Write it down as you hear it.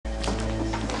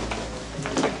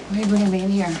Why are you bringing me in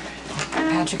here?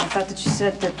 Patrick, I thought that you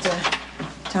said that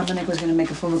Dominic was going to make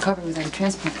a full recovery without a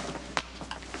transplant.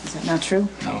 Is that not true?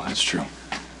 No, that's true.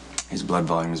 His blood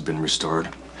volume has been restored.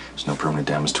 There's no permanent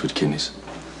damage to his kidneys.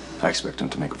 I expect him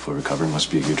to make a full recovery. It must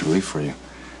be a huge relief for you.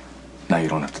 Now you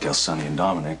don't have to tell Sonny and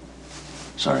Dominic,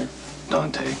 sorry,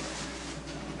 Dante,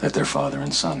 that they're father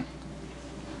and son.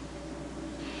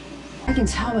 I can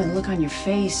tell by the look on your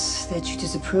face that you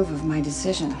disapprove of my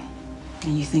decision.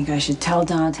 And you think I should tell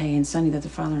Dante and Sonny that they're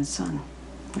father and son,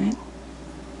 right?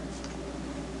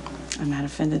 I'm not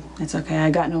offended. It's okay.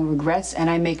 I got no regrets, and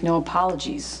I make no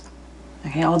apologies.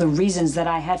 Okay, all the reasons that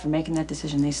I had for making that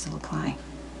decision, they still apply.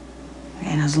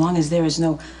 And as long as there is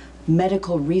no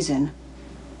medical reason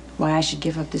why I should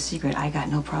give up this secret, I got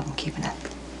no problem keeping it.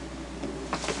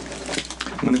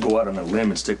 I'm gonna go out on a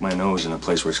limb and stick my nose in a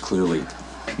place where it's clearly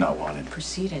not wanted.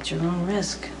 Proceed at your own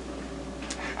risk.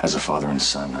 As a father and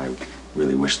son, I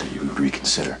really wish that you would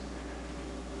reconsider.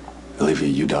 Olivia,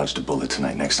 you dodged a bullet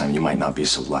tonight. Next time, you might not be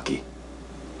so lucky.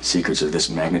 Secrets of this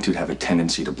magnitude have a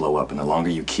tendency to blow up, and the longer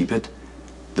you keep it,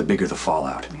 the bigger the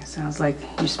fallout. It sounds like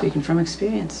you're speaking from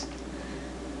experience.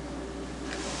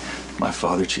 My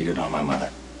father cheated on my mother,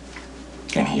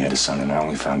 and he had a son, and I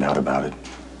only found out about it,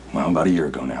 well, about a year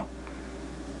ago now.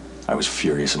 I was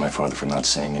furious at my father for not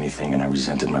saying anything, and I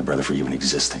resented my brother for even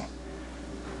existing.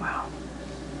 Wow.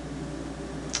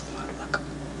 Look,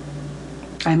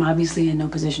 I'm obviously in no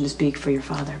position to speak for your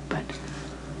father, but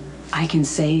I can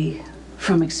say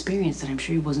from experience that I'm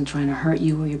sure he wasn't trying to hurt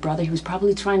you or your brother. He was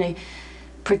probably trying to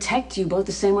protect you both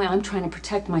the same way I'm trying to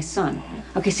protect my son.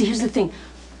 Okay, see, here's the thing.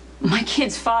 My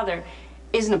kid's father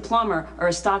isn't a plumber or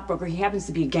a stockbroker. He happens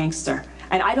to be a gangster.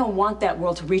 And I don't want that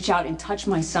world to reach out and touch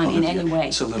my son in any way.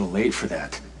 It's a little late for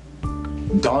that.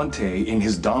 Dante, in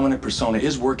his dominant persona,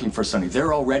 is working for Sonny.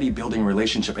 They're already building a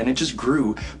relationship, and it just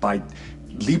grew by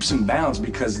leaps and bounds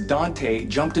because Dante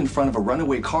jumped in front of a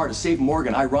runaway car to save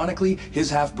Morgan, ironically, his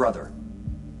half-brother.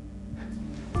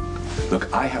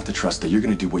 Look, I have to trust that you're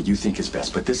going to do what you think is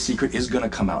best, but this secret is going to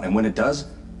come out, and when it does,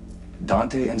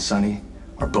 Dante and Sonny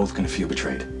are both going to feel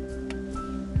betrayed.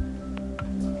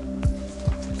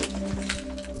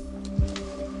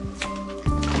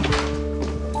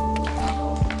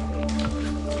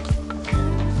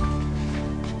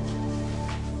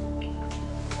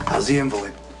 How's the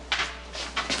invalid?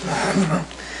 I don't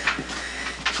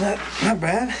know. Not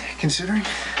bad, considering.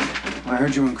 I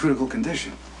heard you were in critical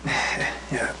condition.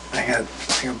 Yeah, I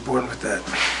got bored with that.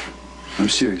 I'm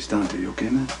serious, Dante. You okay,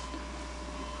 man?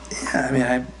 Yeah, I mean,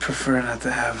 I prefer not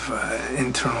to have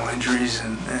internal injuries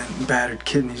and battered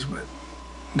kidneys, but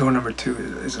door number 2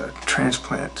 is a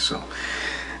transplant, so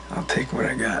I'll take what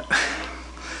I got.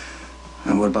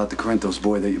 And what about the Corinthos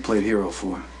boy that you played hero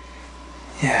for?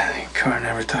 Yeah, the car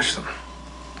never touched them.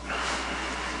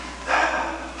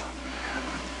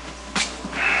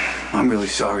 I'm really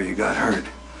sorry you got hurt.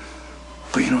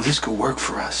 But, you know, this could work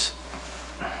for us.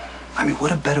 I mean,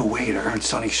 what a better way to earn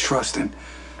Sonny's trust than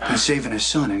saving his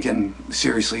son and getting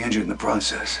seriously injured in the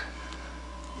process.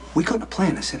 We couldn't have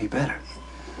planned this any better.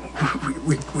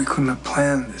 We couldn't have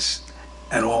planned this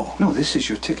at all. No, this is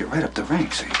your ticket right up the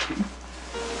ranks.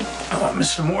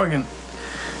 Mr. Morgan,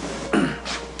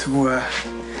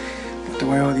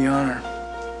 do I owe the honor?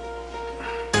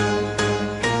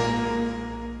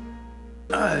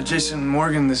 Jason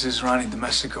Morgan, this is Ronnie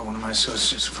Domestico, one of my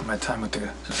associates from my time with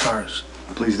the Zacharras.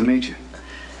 Pleased to meet you.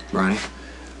 Ronnie?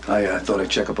 I thought I'd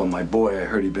check up on my boy. I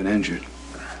heard he'd been injured.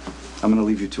 I'm gonna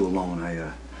leave you two alone.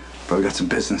 I probably got some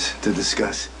business to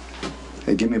discuss.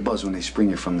 Hey, give me a buzz when they spring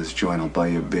you from this joint. I'll buy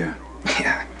you a beer.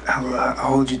 Yeah, I'll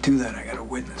hold you to that. I got a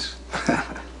witness.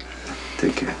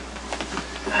 Take care.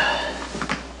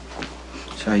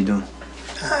 So how you doing?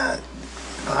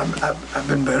 I've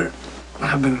been better.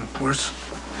 I've been worse.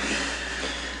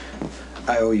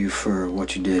 I owe you for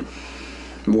what you did.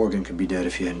 Morgan could be dead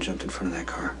if you hadn't jumped in front of that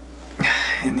car.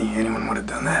 Anyone would have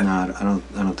done that. No,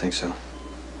 I don't think so.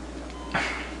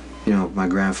 You know, my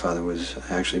grandfather was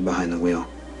actually behind the wheel.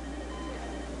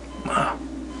 Wow.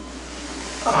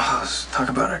 Oh, let's talk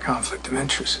about our conflict of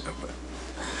interest.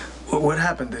 What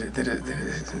happened?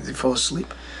 Did he fall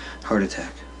asleep? Heart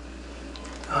attack.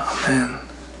 Oh, man.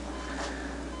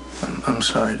 I'm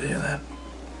sorry to hear that.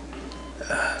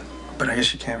 But I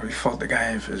guess you can't really fault the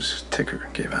guy if his ticker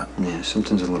gave out. Yeah,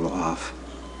 something's a little off.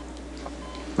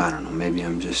 I don't know, maybe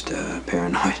I'm just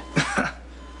paranoid.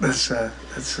 That's a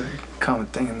common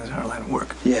thing in our line of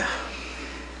work. Yeah.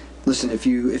 Listen, if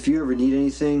you ever need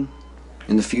anything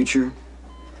in the future,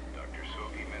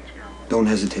 don't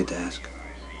hesitate to ask.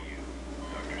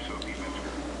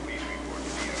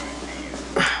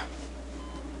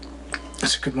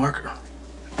 That's a good marker.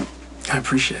 I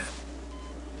appreciate it.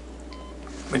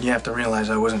 But you have to realize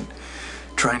I wasn't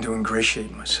trying to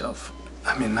ingratiate myself.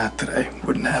 I mean, not that I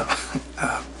wouldn't have,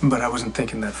 but I wasn't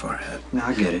thinking that far ahead. No,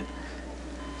 I get it.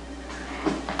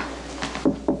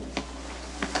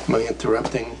 Am I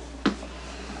interrupting?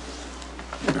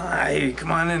 Hey,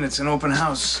 come on in. It's an open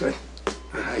house. Good.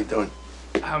 How you doing?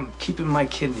 I'm keeping my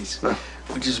kidneys,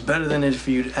 which is better than it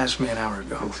for you to ask me an hour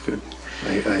ago. That's good.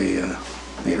 I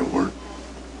need a word.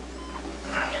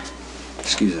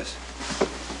 Excuse us.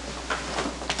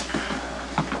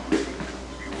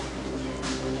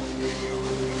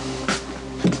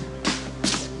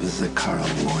 The Zacharra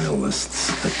loyalists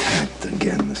attacked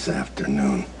again this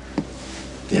afternoon.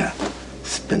 Yeah,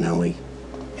 Spinelli.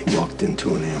 He walked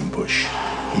into an ambush.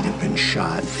 He'd have been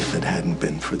shot if it hadn't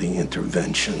been for the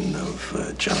intervention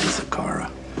of John Zacharra.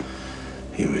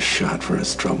 He was shot for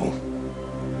his trouble.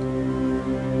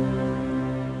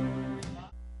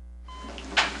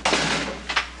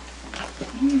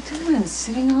 What are you doing?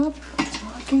 Sitting up?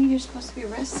 Talking? You're supposed to be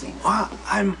resting.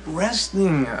 I'm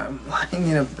resting. I'm lying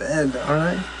in a bed, all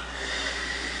right?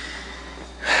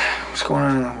 What's going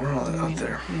on in the world out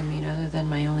there? You mean other than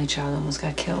my only child almost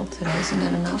got killed today? Isn't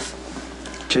that enough?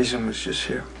 Jason was just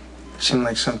here. Seemed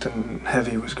like something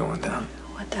heavy was going down.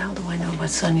 What the hell do I know about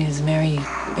Sonny and his merry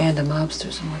band of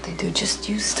mobsters and what they do? Just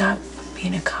you stop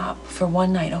being a cop for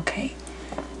one night, okay?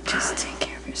 Just take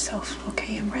care of yourself,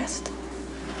 okay, and rest.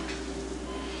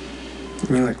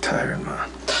 You look tired, Ma.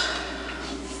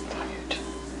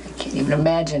 I can't even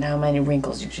imagine how many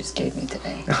wrinkles you just gave me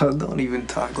today. Oh, don't even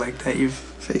talk like that. Your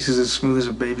face is as smooth as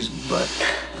a baby's butt.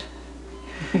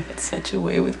 You got such a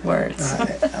way with words.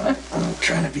 I'm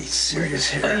trying to be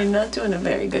serious here. You're not doing a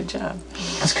very good job.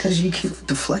 That's because you keep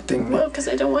deflecting me. Well, because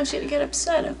I don't want you to get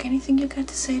upset, okay? Anything you got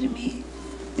to say to me,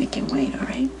 you can wait, all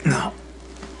right? No.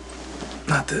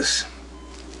 Not this.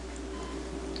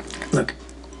 Look,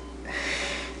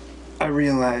 I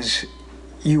realize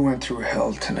you went through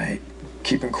hell tonight,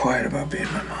 keeping quiet about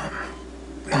being my mom.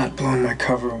 Not blowing my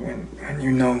cover when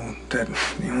you know that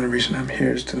the only reason I'm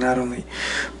here is to not only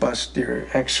bust your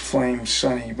ex-flame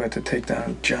Sonny, but to take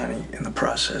down Johnny in the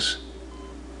process.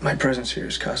 My presence here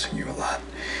is costing you a lot.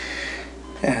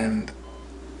 And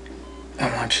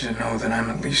I want you to know that I'm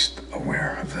at least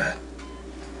aware of that.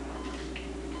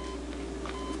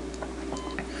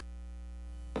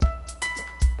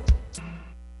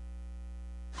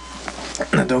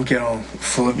 Now, don't get all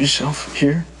full of yourself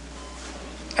here.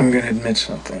 I'm going to admit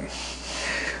something.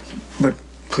 But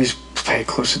please pay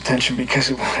close attention because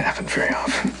it won't happen very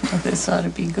often. Well, this ought to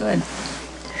be good.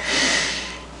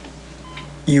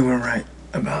 You were right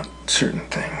about certain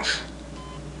things.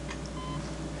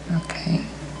 Okay.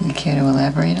 You care to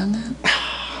elaborate on that?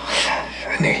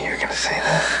 I knew you were going to say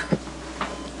that.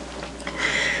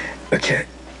 Okay.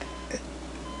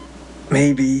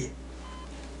 Maybe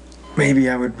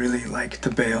I would really like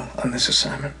to bail on this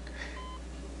assignment.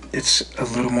 It's a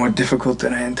little more difficult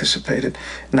than I anticipated.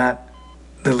 Not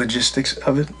the logistics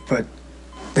of it, but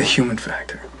the human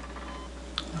factor.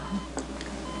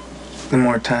 The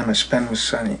more time I spend with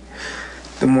Sonny,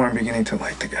 the more I'm beginning to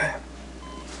like the guy.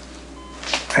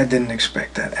 I didn't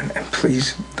expect that, and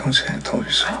please don't say I told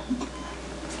you so.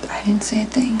 I didn't say a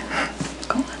thing.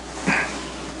 Go on.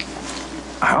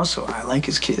 I like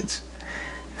his kids.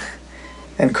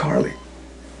 And Carly.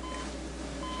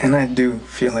 And I do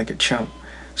feel like a chump,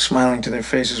 smiling to their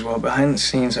faces while behind the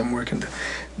scenes I'm working to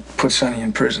put Sonny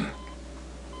in prison.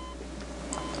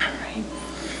 Right.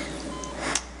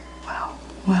 Wow.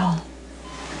 Well,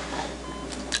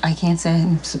 I can't say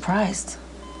I'm surprised.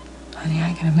 Honey,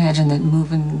 I can imagine that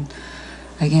moving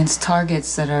against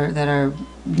targets that are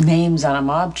names on a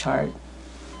mob chart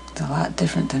is a lot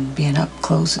different than being up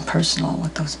close and personal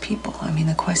with those people. I mean,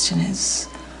 the question is,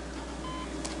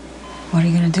 what are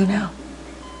you gonna do now?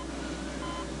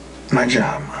 My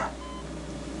job, Ma.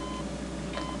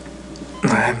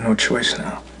 I have no choice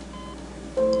now.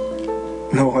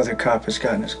 No other cop has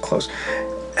gotten as close.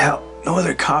 Hell, no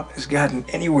other cop has gotten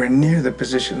anywhere near the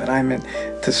position that I'm in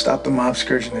to stop the mob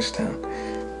scourge in this town.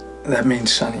 That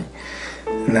means Sonny,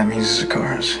 and that means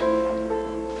Zacharras.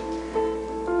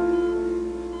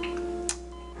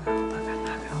 Look, I'm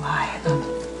not gonna lie.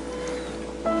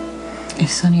 If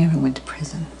Sonny ever went to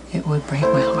prison, it would break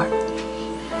my heart.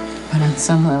 But on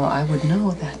some level, I would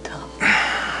know that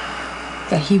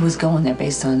he was going there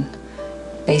based on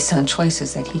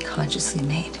choices that he consciously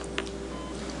made.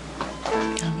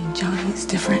 I mean, Johnny's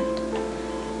different.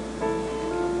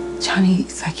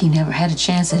 Johnny's like he never had a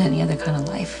chance at any other kind of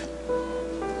life.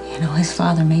 You know, his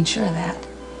father made sure of that.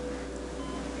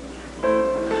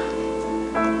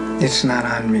 It's not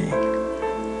on me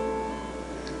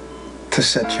to to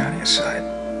set Johnny aside.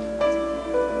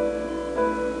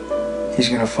 He's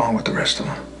gonna fall with the rest of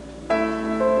them.